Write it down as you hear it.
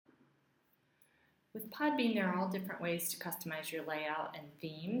With Podbean, there are all different ways to customize your layout and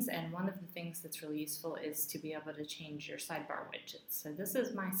themes, and one of the things that's really useful is to be able to change your sidebar widgets. So this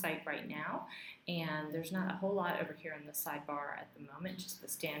is my site right now, and there's not a whole lot over here in the sidebar at the moment, just the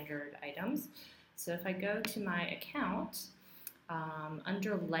standard items. So if I go to my account,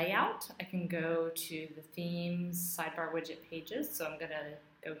 under Layout, I can go to the Themes Sidebar Widget pages. So I'm going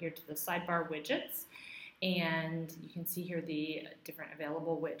to go here to the Sidebar Widgets. And you can see here the different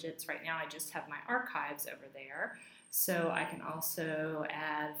available widgets. Right now I just have my archives over there. So I can also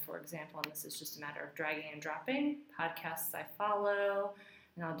add, for example, and this is just a matter of dragging and dropping, podcasts I follow,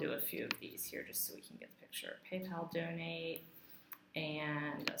 and I'll do a few of these here just so we can get the picture. PayPal donate,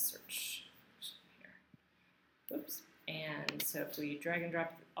 and a search here. Oops. And so if we drag and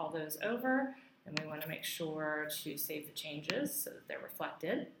drop all those over, then we want to make sure to save the changes so that they're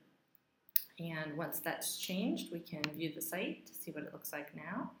reflected. And once that's changed, we can view the site to see what it looks like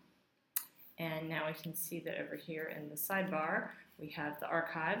now. And now we can see that over here in the sidebar, we have the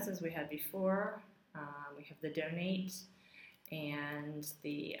archives as we had before. We have the donate and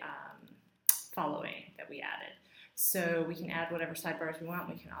the following that we added. So we can add whatever sidebars we want.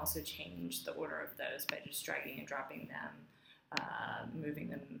 We can also change the order of those by just dragging and dropping them, moving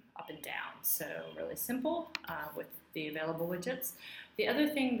them up and down. So really simple with the available widgets. The other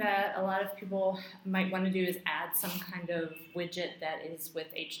thing that a lot of people might want to do is add some kind of widget that is with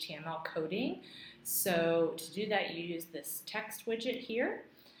HTML coding. So to do that, you use this text widget here.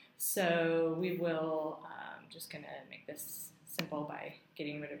 So we will, just going to make this simple by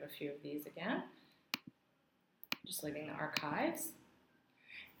getting rid of a few of these again. Just leaving the archives.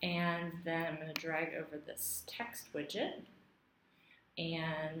 And then I'm going to drag over this text widget.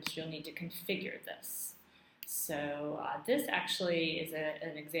 And you'll need to configure this. So this actually is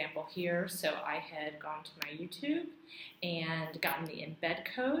an example here. So I had gone to my YouTube and gotten the embed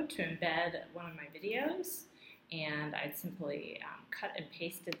code to embed one of my videos, and I'd simply cut and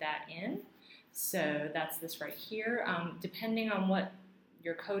pasted that in. So that's this right here. Depending on what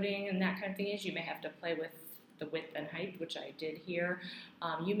your coding and that kind of thing is, you may have to play with the width and height, which I did here.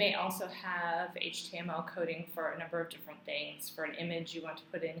 You may also have HTML coding for a number of different things, for an image you want to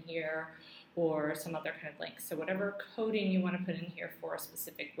put in here, or some other kind of link. So whatever coding you want to put in here for a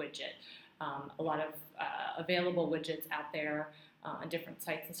specific widget. A lot of available widgets out there on different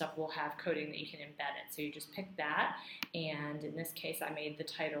sites and stuff will have coding that you can embed it. So you just pick that, and in this case I made the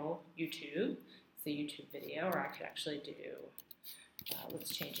title YouTube. It's a YouTube video, or I could actually do,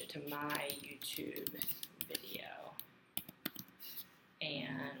 let's change it to my YouTube video.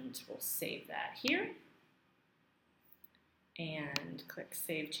 And we'll save that here. And click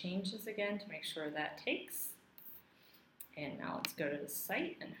Save Changes again to make sure that takes. And now let's go to the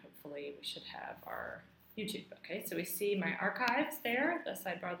site, and hopefully we should have our YouTube. Okay, so we see my archives there, the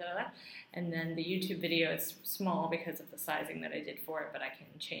sidebar that I left, and then the YouTube video is small because of the sizing that I did for it, but I can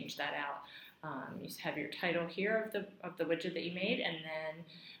change that out. You have your title here of the widget that you made, and then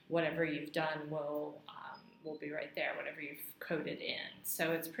whatever you've done will be right there, whatever you've coded in.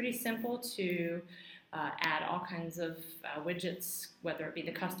 So it's pretty simple to add all kinds of widgets, whether it be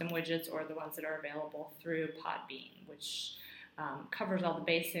the custom widgets or the ones that are available through Podbean, which covers all the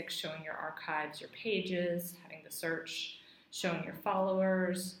basics, showing your archives, your pages, having the search, showing your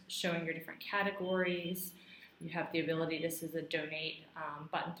followers, showing your different categories. You have the ability, this is a donate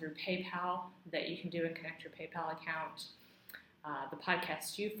button through PayPal that you can do and connect your PayPal account. The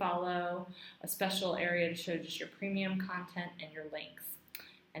podcasts you follow, a special area to show just your premium content and your links.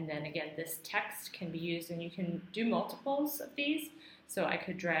 And then again, this text can be used, and you can do multiples of these. So I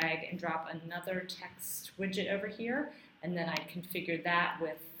could drag and drop another text widget over here, and then I'd configure that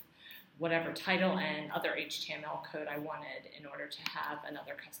with whatever title and other HTML code I wanted in order to have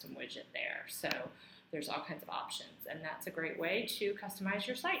another custom widget there. So there's all kinds of options, and that's a great way to customize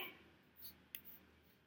your site.